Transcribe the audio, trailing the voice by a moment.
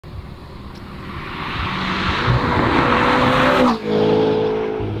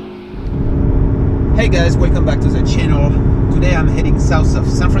Hey guys, welcome back to the channel. Today I'm heading south of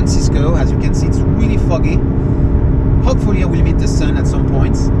San Francisco. As you can see, it's really foggy. Hopefully I will meet the sun at some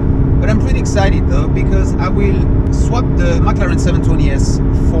point. But I'm pretty excited though, because I will swap the McLaren 720S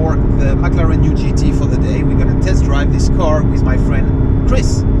for the McLaren New GT for the day. We're gonna test drive this car with my friend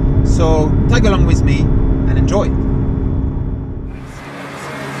Chris. So tag along with me and enjoy.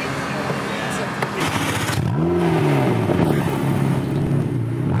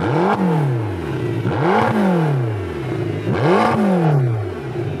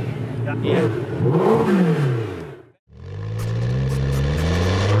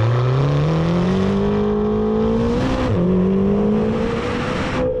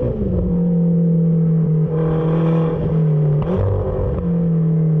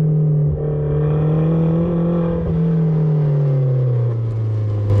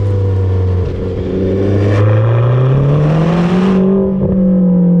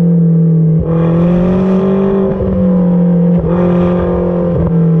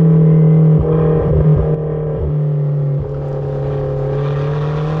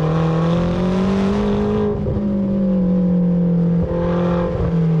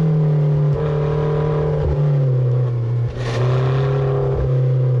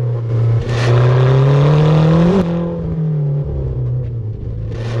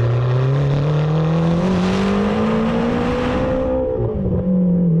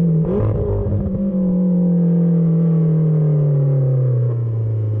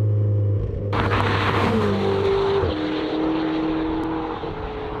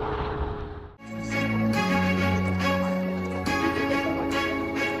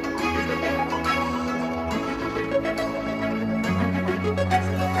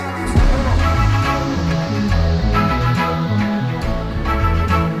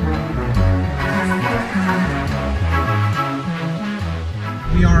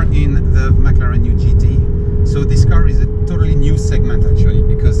 We are in the McLaren New GT. So this car is a totally new segment actually,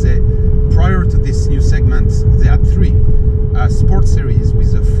 because prior to this new segment they had three sport series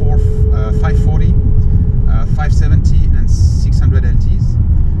with the 540, 570 and 600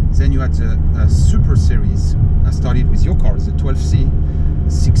 LTs. Then you had the super series started with your cars, the 12C,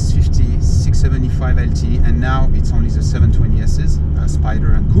 650, 675 LT, and now it's only the 720Ss,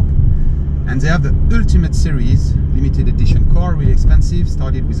 Spider and Coupe. And they have the Ultimate Series, limited edition car, really expensive,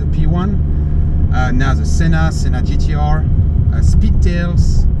 started with a P1, now the Senna GTR,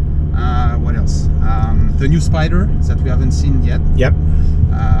 Speedtails, what else? The new Spider that we haven't seen yet. Yep.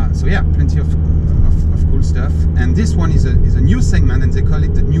 So yeah, plenty of cool stuff. And this one is a new segment, and they call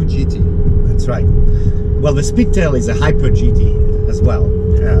it the New GT. That's right. Well, the Speedtail is a Hyper GT as well,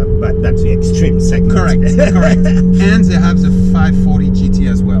 but that's the extreme segment. Correct, correct. And they have the 540 GT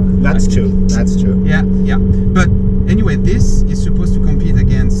as well. That's right? true, that's true. Yeah, yeah. But anyway, this is supposed to compete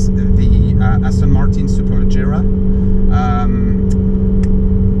against the Aston Martin Superleggera,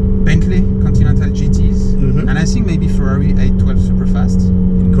 Bentley Continental GTs, and I think maybe Ferrari 812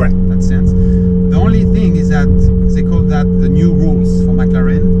 Superfast. Correct. In that sense. The only thing is that they call that the new rules for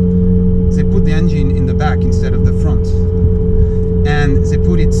McLaren. They put the engine in the back instead of the front, and they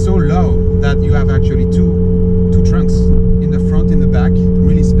put it so low that you have actually two trunks, in the front, in the back,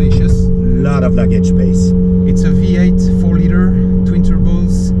 really spacious. Lot of luggage space. It's a V8 4-liter twin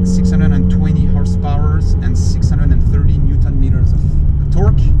turbos, 620 horsepower and 630 Newton meters of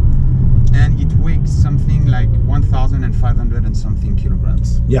torque, and it weighs something like 1,500 and something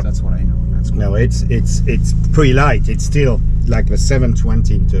kilograms. Yeah, that's what I know. That's cool. No, it's pretty light. It's still like the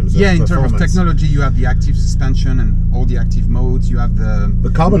 720 in terms of in terms of technology. You have the active suspension and all the active modes. You have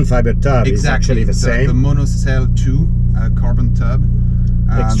the carbon fiber tub is actually the same. The monocell 2 carbon tub.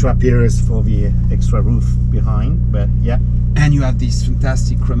 Extra pillars for the extra roof behind, but yeah. And you have this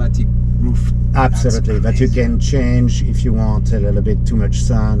fantastic chromatic roof. Absolutely, that you can change if you want a little bit too much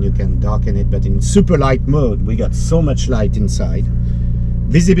sun, you can darken it, but in super light mode, we got so much light inside.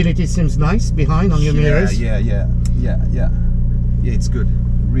 Visibility seems nice behind on your mirrors. Yeah, it's good.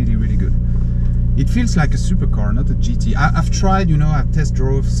 Really, really good. It feels like a supercar, not a GT. I've tried, you know, I've test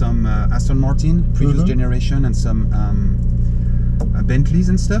drove some Aston Martin, previous generation, and some Bentleys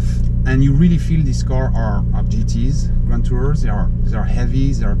and stuff, and you really feel this car are GTs, Grand Tours. They are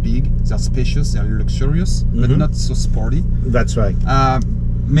heavy, they are big, they are spacious, they are luxurious, but not so sporty. That's right.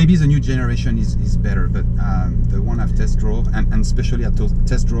 Maybe the new generation is better, but the one I've test drove, and especially I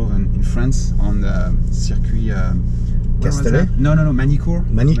test drove in France on the circuit. Castellet? No, Manicourt.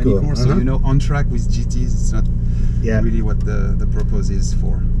 Manicourt. So you know, on track with GTs, it's not really what the purpose is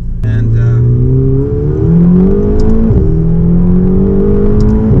for. And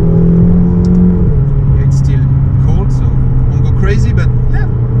it's still cold, so won't go crazy, but yeah,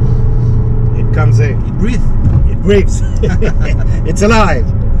 it comes in. breathes. It's alive.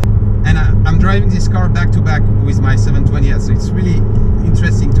 And I'm driving this car back to back with my 720S, so it's really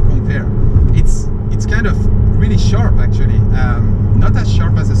interesting to compare. It's kind of really sharp actually, not as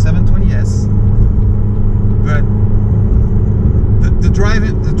sharp as the 720S, but the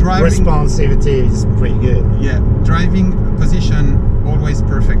driving responsivity is pretty good. Yeah, driving position always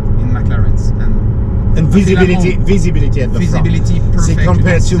perfect in McLaren's, and visibility at the visibility front. perfect. See,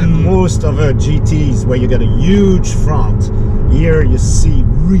 compared to most other GTs where you got a huge front, here you see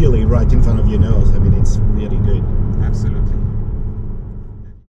really right in front of your nose. I mean, it's really good. Absolutely.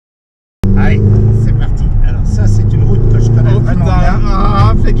 Allez, c'est parti. Alors ça, c'est une route que je connais vraiment bien.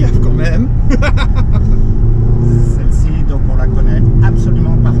 Ah, fais gaffe quand même. Celle-ci, donc on la connaît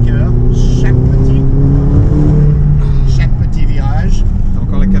absolument par cœur. Chaque petit virage. T'as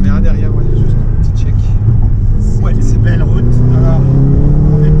encore la caméra derrière, ouais, juste un petit check. Ouais, c'est une belle route. Alors,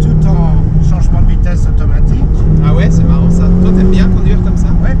 on est tout en changement de vitesse automatique. Ah ouais, c'est marrant ça. Toi, t'aimes bien conduire comme ça?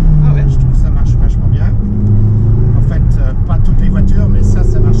 Ouais. Ah ouais, je trouve que ça marche vachement bien. En fait, pas toutes les voitures, mais ça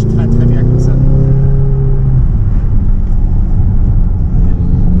marche très très bien comme ça.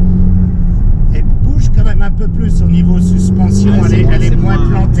 Et bouge quand même un peu plus au niveau suspension. Ouais, elle est moins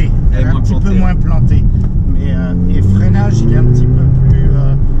plantée. Elle est un petit peu moins plantée. Mais et freinage, il est un petit peu plus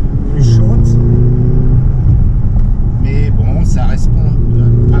chaude. Mais bon, ça répond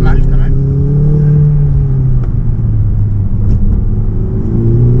pas mal quand même.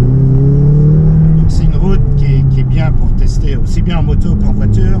 Donc c'est une route qui est bien pour tester, aussi bien en moto qu'en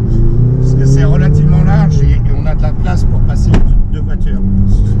voiture, parce que c'est relativement large et on a de la place pour passer deux voitures.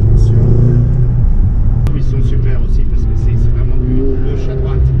 Suspension. Ils sont super aussi parce que c'est vraiment du gauche à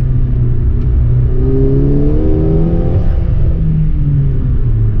droite.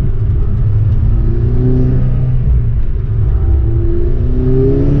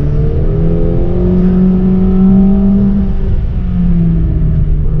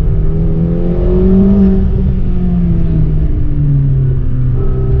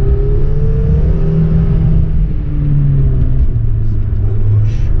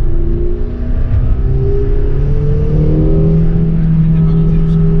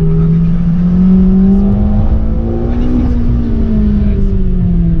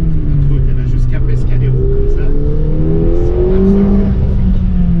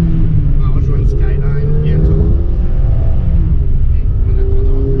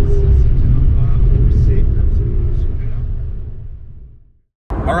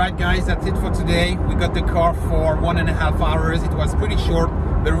 Alright guys, that's it for today. We got the car for 1.5 hours. It was pretty short,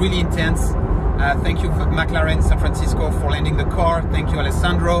 but really intense. Thank you for McLaren San Francisco for lending the car. Thank you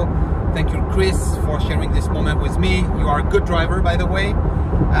Alessandro. Thank you Chris for sharing this moment with me. You are a good driver, by the way.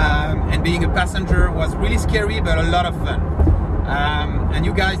 And being a passenger was really scary, but a lot of fun. And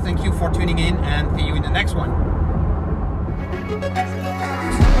you guys, thank you for tuning in and see you in the next one.